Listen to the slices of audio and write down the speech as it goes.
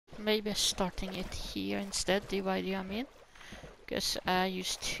maybe starting it here instead, the biome in. Because I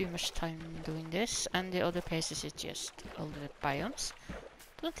use too much time doing this, and the other places is just older biomes.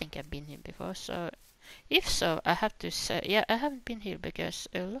 Don't think I've been here before, so if so, I have to say, yeah, I haven't been here because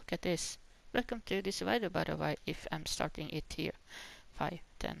look at this. Welcome to this video, by the way, if I'm starting it here. 5,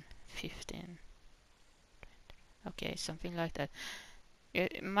 10, 15, 20. Okay, something like that.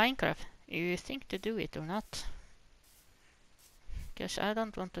 Minecraft, you think to do it or not? Because I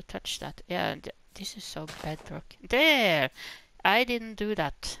don't want to touch that. Yeah, this is so bedrock. There! I didn't do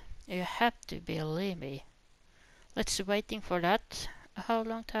that. You have to believe me. Let's waiting for that. How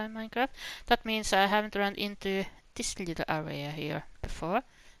long time, Minecraft? That means I haven't run into this little area here before.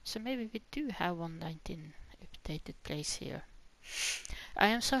 So maybe we do have 119 updated place here. I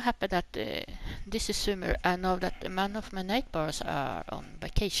am so happy that this is summer. I know that many of my neighbors are on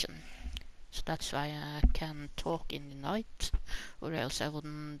vacation. So that's why I can talk in the night. Or else I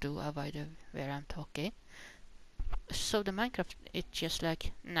wouldn't do a video where I'm talking. So the Minecraft, it's just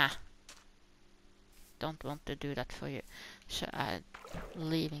like, nah, don't want to do that for you. So I'm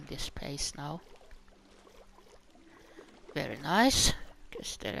leaving this place now. Very nice,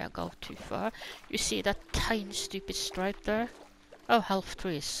 because there I go too far. You see that tiny stupid stripe there? Oh, half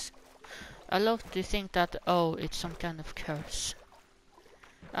trees. I love to think that, oh, it's some kind of curse.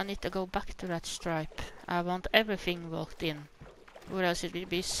 I need to go back to that stripe. I want everything walked in. Or else it will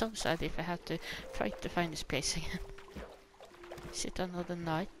be so sad if I have to try to find this place again. Is it another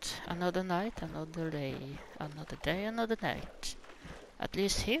night, another day, another day, another night? At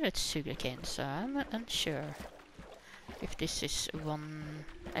least here it's sugarcane, so I'm unsure if this is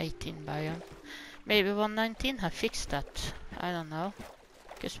 118 biome. Maybe 119 have fixed that, I don't know.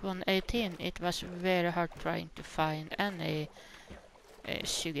 Because 118 it was very hard trying to find any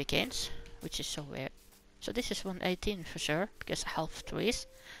sugarcanes, which is so weird. So this is 118 for sure, because half trees.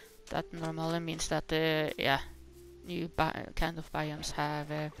 That normally means that, yeah, new kind of biomes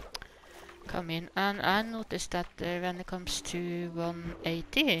have come in. And I noticed that when it comes to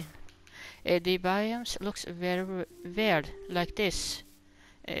 180, the biomes looks very weird, like this.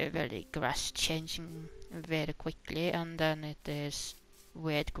 Where the grass changing very quickly, and then it is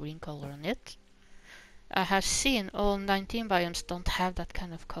weird green color on it. I have seen all 19 biomes don't have that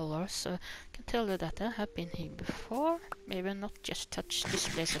kind of color, so I can tell you that I have been here before. Maybe not just touch this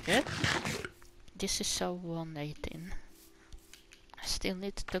place a bit. This is so 118. I still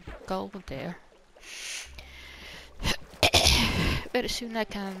need to go there. Very soon I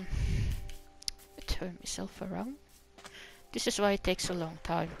can turn myself around. This is why it takes a long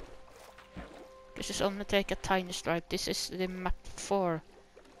time. This is only take a tiny stripe. This is the map 4.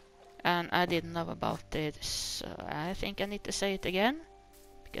 And I didn't know about it, so I think I need to say it again.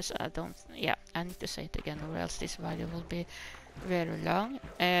 Because I don't, yeah, I need to say it again, or else this video will be very long.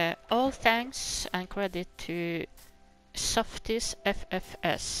 All thanks and credit to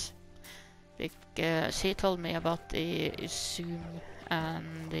SoftisFFS, because he told me about the Zoom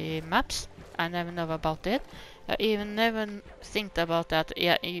and the maps. I never know about it. I even never think about that.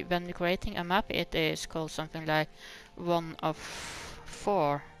 Yeah, when you're creating a map, it is called something like 1 of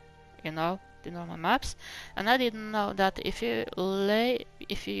 4, you know, the normal maps. And I didn't know that if you're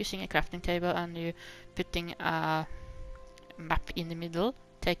using a crafting table and you're putting a map in the middle,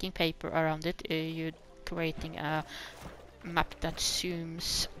 taking paper around it, you're creating a map that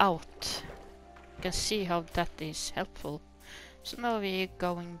zooms out. You can see how that is helpful. So now we're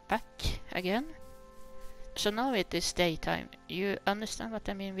going back again. So now it is daytime. You understand what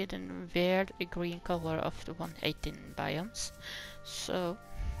I mean with the weird green color of the 118 biomes. So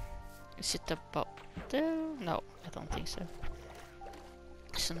is it about there? No, I don't think so.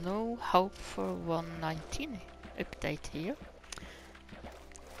 So no hope for 119 update here.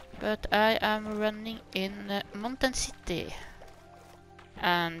 But I am running in Mountain City.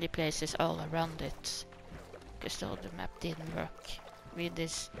 And the places all around it. Because the other map didn't work with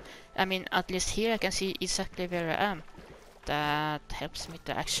this. I mean, at least here I can see exactly where I am. That helps me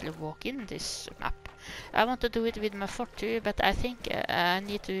to actually walk in this map. I want to do it with my fort too, but I think I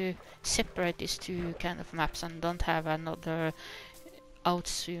need to separate these two kind of maps and don't have another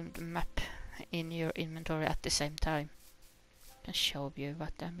OutZoomed map in your inventory at the same time. I can show you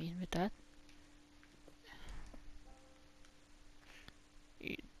what I mean with that.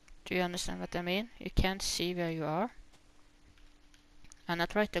 Do you understand what I mean? You can't see where you are. And I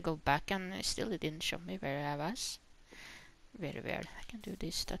tried to go back and still it didn't show me where I was. Very weird. I can do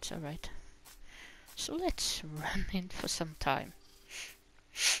this, that's alright. So let's run in for some time.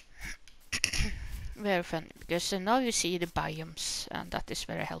 Very fun, because now you see the biomes and that is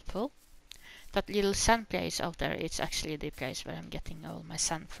very helpful. that little sand place out there, it's actually the place where I'm getting all my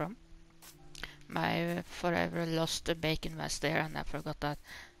sand from. My forever lost bacon was there, and I forgot that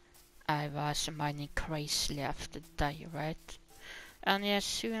I was mining crazily after day, right? And yes,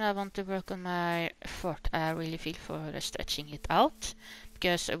 soon I want to work on my fort. I really feel for stretching it out,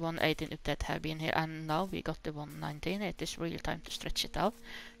 because 118 update have been here, and now we got the 119. It is really time to stretch it out,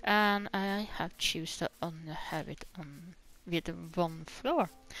 and I have chosen to have it on with one floor,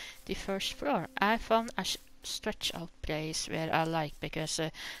 the first floor. I found a stretch out place where I like, because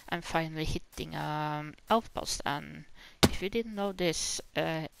I'm finally hitting outpost. And if you didn't know this,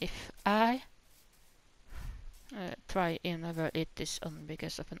 if I try in where it is on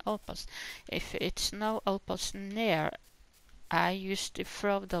because of an outpost, if it's no outpost near, I used to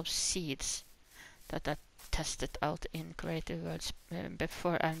throw those seeds that I tested out in Creative Worlds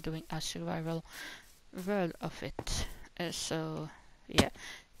before I'm doing a survival world of it. So yeah,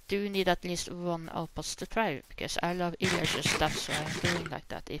 do need at least one outpost to try, because I love villagers. That's why I'm doing like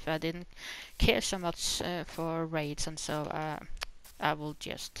that. If I didn't care so much for raids and so, I will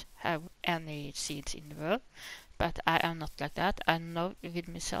just have any seeds in the world. But I am not like that. I know with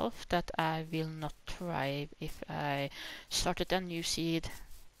myself that I will not thrive if I started a new seed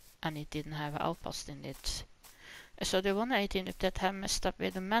and it didn't have an outpost in it. So the 118 update have messed up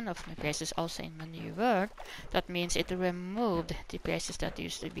with the man of my places also in my new world. That means it removed the places that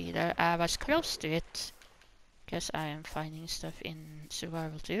used to be there. I was close to it, because I am finding stuff in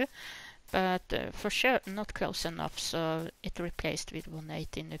survival too, but for sure not close enough, so it replaced with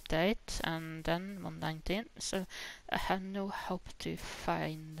 118 update and then 119. So I have no hope to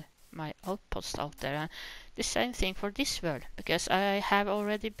find my outpost out there. And the same thing for this world, because I have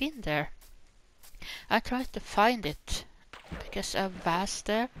already been there. I tried to find it because I was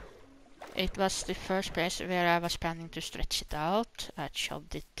there. It was the first place where I was planning to stretch it out. I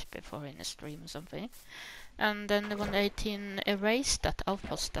showed it before in a stream or something. And then the 118 erased that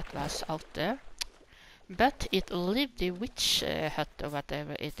outpost that was out there. But it lived the witch hut or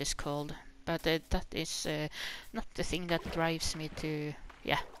whatever it is called. But that is not the thing that drives me to,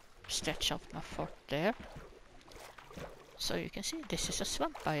 stretch out my fort there. So you can see this is a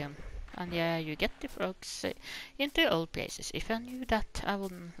swamp biome. And yeah, you get the frogs into old places. If I knew that, I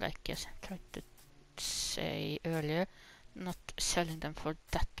wouldn't, like I tried to say earlier, not selling them for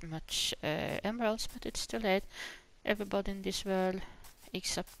that much emeralds, but it's too late. Everybody in this world,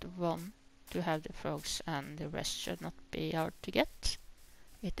 except one, to have the frogs, and the rest should not be hard to get.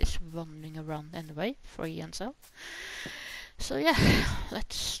 It is wandering around anyway, free and so. So yeah,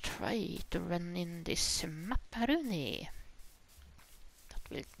 let's try to run in this macaroni.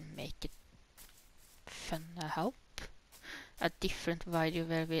 Will make it fun, I hope. A different video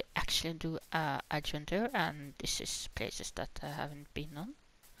where we actually do adventure, and this is places that I haven't been on.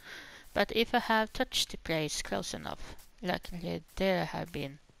 But if I have touched the place close enough, luckily there I have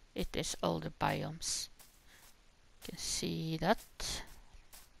been, it is all the biomes. You can see that.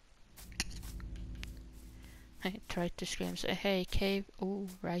 I tried to scream, say, hey cave, oh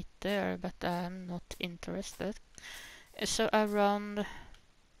right there, but I'm not interested. So around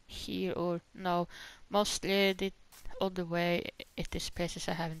here, or no, mostly the other way, it is places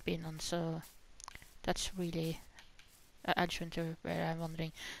I haven't been on, so that's really an adventure where I'm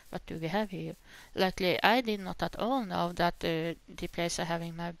wondering what do we have here. Luckily I did not at all know that the place I have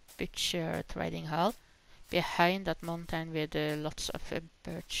in my butcher trading hall, behind that mountain with lots of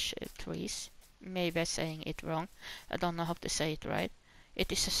birch trees, maybe I'm saying it wrong, I don't know how to say it right,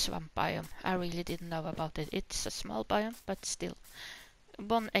 it is a swamp biome. I really didn't know about it. It's a small biome, but still.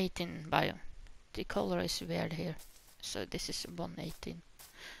 118 biome. The color is weird here. So this is 118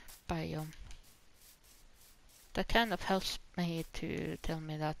 biome. That kind of helps me to tell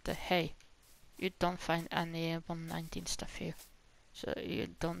me that, hey, you don't find any 119 stuff here. So you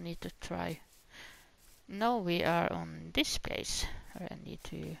don't need to try. Now we are on this place where I need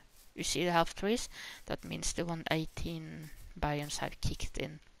to... You see the half trees? That means the 118 biomes have kicked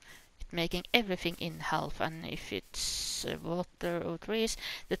in, making everything in half. And if it's water or trees,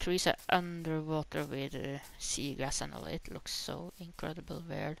 the trees are underwater with seagrass and all. It looks so incredible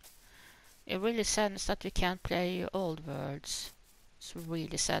weird. It really saddens that we can't play old worlds. It's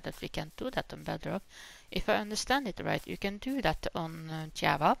really sad that we can't do that on Bedrock. If I understand it right, you can do that on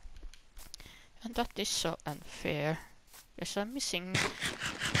Java, and that is so unfair. Yes, I'm missing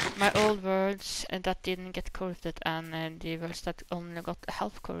my old worlds that didn't get corrupted, and the worlds that only got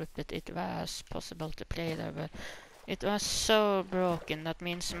half corrupted, it was possible to play there, but it was so broken. That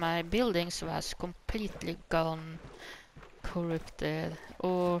means my buildings was completely gone, corrupted,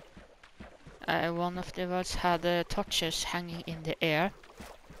 or one of the worlds had torches hanging in the air,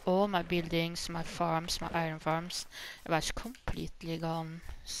 all my buildings, my farms, my iron farms was completely gone.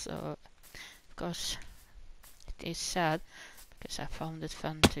 So of course it is sad, because I found it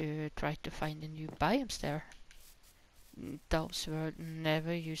fun to try to find the new biomes there. Those were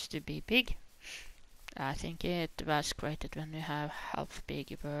never used to be big. I think it was created when you have half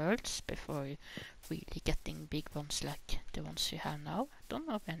big worlds before you really getting big ones like the ones you have now. I don't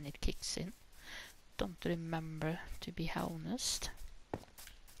know when it kicks in. Don't remember, to be honest.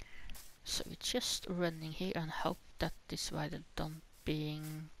 So we're just running here and hope that this video don't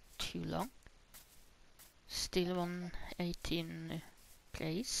being too long. Still 118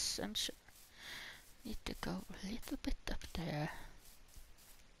 place, and need to go a little bit up there.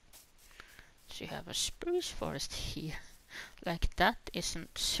 So you have a spruce forest here. Like that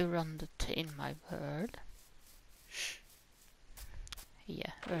isn't surrounded in my world.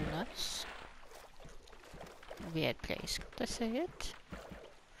 Yeah, very nice. Weird place, could I say it?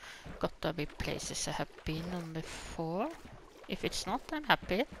 Gotta be places I have been on before. If it's not, I'm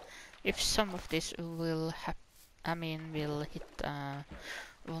happy. If some of this will will hit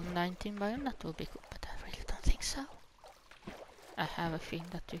 119 biome, that will be cool, but I really don't think so. I have a feeling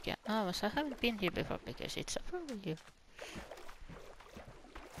that you can... Oh, so I haven't been here before because it's a preview.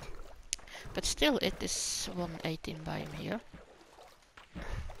 But still, it is 118 biome here. You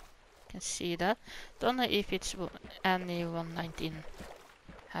can see that. Don't know if it's any 119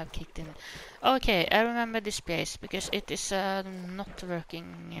 have kicked in. Okay, I remember this place because it is not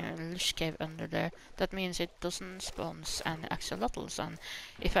working lush cave under there. That means it doesn't spawn any axolotls, and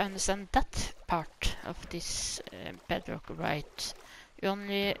if I understand that part of this bedrock right, you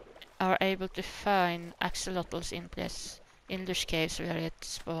only are able to find axolotls in lush caves where it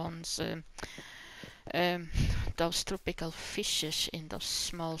spawns those tropical fishes in those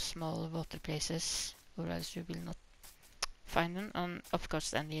small water places, or else you will not find them. And of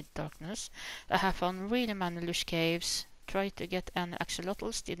course I need darkness. I have found really many lush caves, tried to get an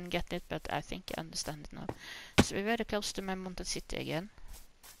axolotls, didn't get it, but I think I understand it now. So we're very close to my mountain city again.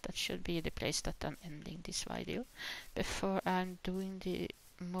 That should be the place that I'm ending this video before I'm doing the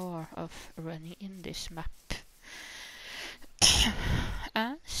more of running in this map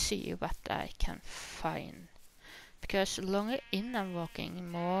and see what I can find, because longer in I'm walking,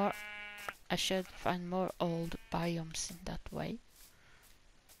 more I should find more old biomes in that way.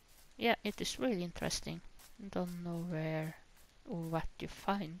 Yeah, it is really interesting. Don't know where or what you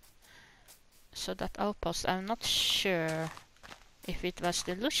find. So that outpost, I'm not sure if it was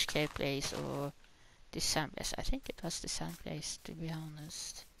the lush cave place or the sand place. I think it was the sand place, to be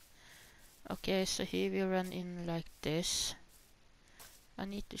honest. Okay, so here we run in like this. I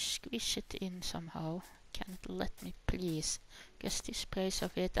need to squeeze it in somehow. Can it let me, please? Guess this place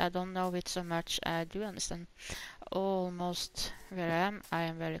of it, I don't know it so much. I do understand almost where I am. I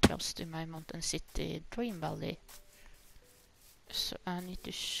am very close to my mountain city, Dream Valley. So I need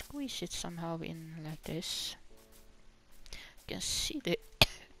to squeeze it somehow in like this. You can see the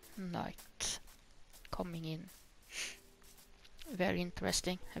night coming in. Very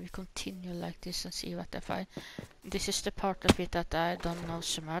interesting. I will continue like this and see what I find. This is the part of it that I don't know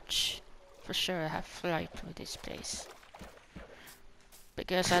so much. For sure I have flight with this place,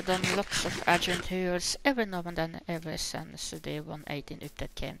 because I've done lots of agent tours every now and then ever since the 118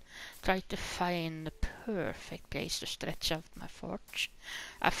 update came. Try to find the perfect place to stretch out my fort.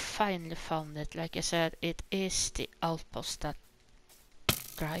 I finally found it. Like I said, it is the outpost that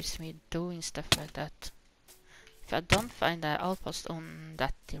drives me doing stuff like that. If I don't find the outpost on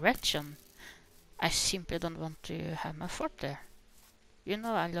that direction, I simply don't want to have my fort there. You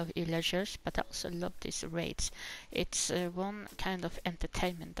know I love villagers, but I also love these raids. It's one kind of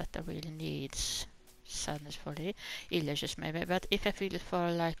entertainment that I really need. Sadness for the villagers maybe, but if I feel it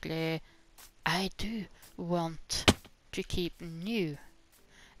for likely, I do want to keep new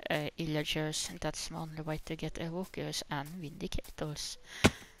villagers, and that's the only way to get evokers and vindicators.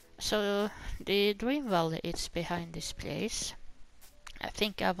 So the Dream Valley is behind this place. I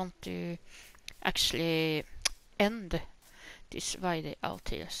think I want to actually end this video out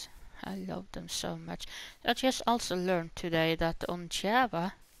here. I love them so much. I just also learned today that on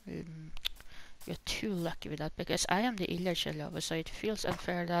Java, you're too lucky with that, because I am the villager lover, so it feels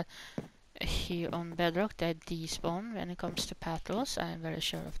unfair that here on Bedrock they despawn when it comes to patrols. I am very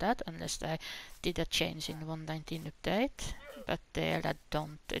sure of that, unless they did a change in the 119 update. But there that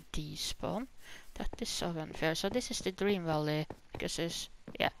don't despawn. That is so unfair. So this is the Dream Valley, because it's,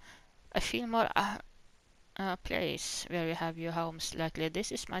 yeah, I feel more a place where you have your homes. Likely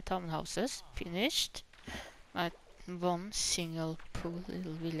this is my townhouses finished. My one single poor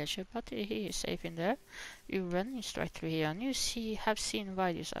little villager, but he is safe in there. You're running straight through here, and you have seen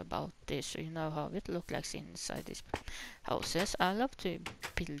videos about this, so you know how it looks like inside these houses. I love to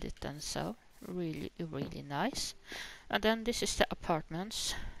build it and so really nice. And then this is the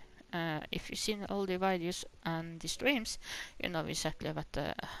apartments. If you've seen all the videos and the streams, you know exactly what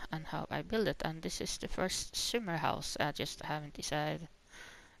and how I build it. And this is the first summer house. I just haven't decided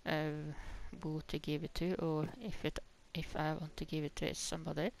who to give it to, or if I want to give it to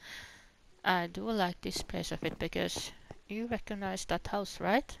somebody. I do like this place of it because you recognize that house,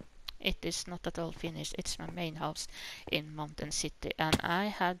 right? It is not at all finished. It's my main house in Mountain City, and I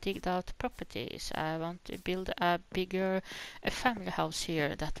have digged out properties. I want to build a bigger family house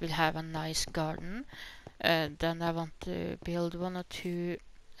here that will have a nice garden. Then I want to build 1 or 2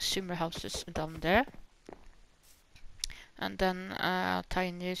 summer houses down there, and then a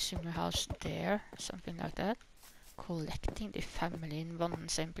tiny summer house there, something like that. Collecting the family in one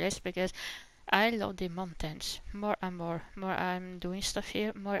and same place because I love the mountains more and more. More I'm doing stuff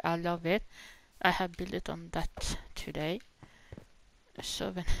here, more I love it. I have built it on that today.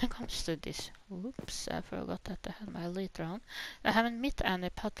 So when it comes to this, whoops, I forgot that I had my later on. I haven't met any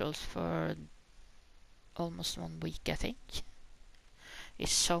patrols for almost 1 week, I think.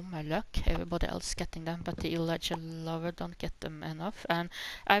 It's so my luck. Everybody else getting them, but the illegal lover don't get them enough. And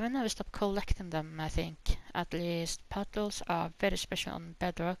I will never stop collecting them, I think. At least patrols are very special on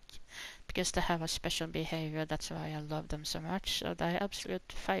Bedrock because they have a special behavior. That's why I love them so much. So they're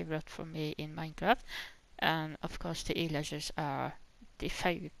absolute favorite for me in Minecraft. And of course the illagers are the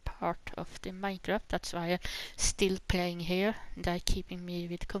favorite part of the Minecraft. That's why I'm still playing here. They're keeping me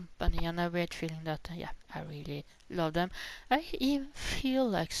with company, and I weird feeling that yeah, I really love them. I even feel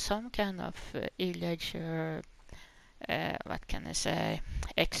like some kind of illager, what can I say,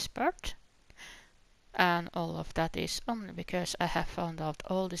 expert. And all of that is only because I have found out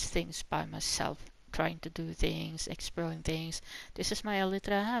all these things by myself, trying to do things, exploring things. This is my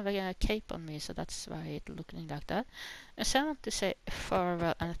elytra. I have a cape on me, so that's why it's looking like that. And so I want to say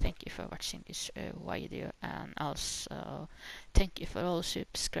farewell and thank you for watching this video, and also thank you for all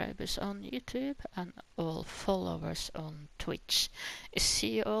subscribers on YouTube and all followers on Twitch.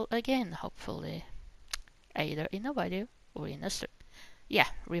 See you all again, hopefully either in a video or in a stream. Yeah,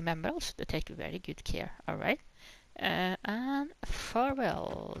 remember also to take very good care, alright? And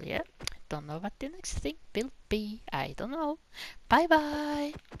farewell, yeah. Don't know what the next thing will be, I don't know. Bye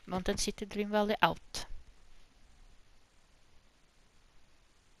bye! Mountain City Dream Valley out.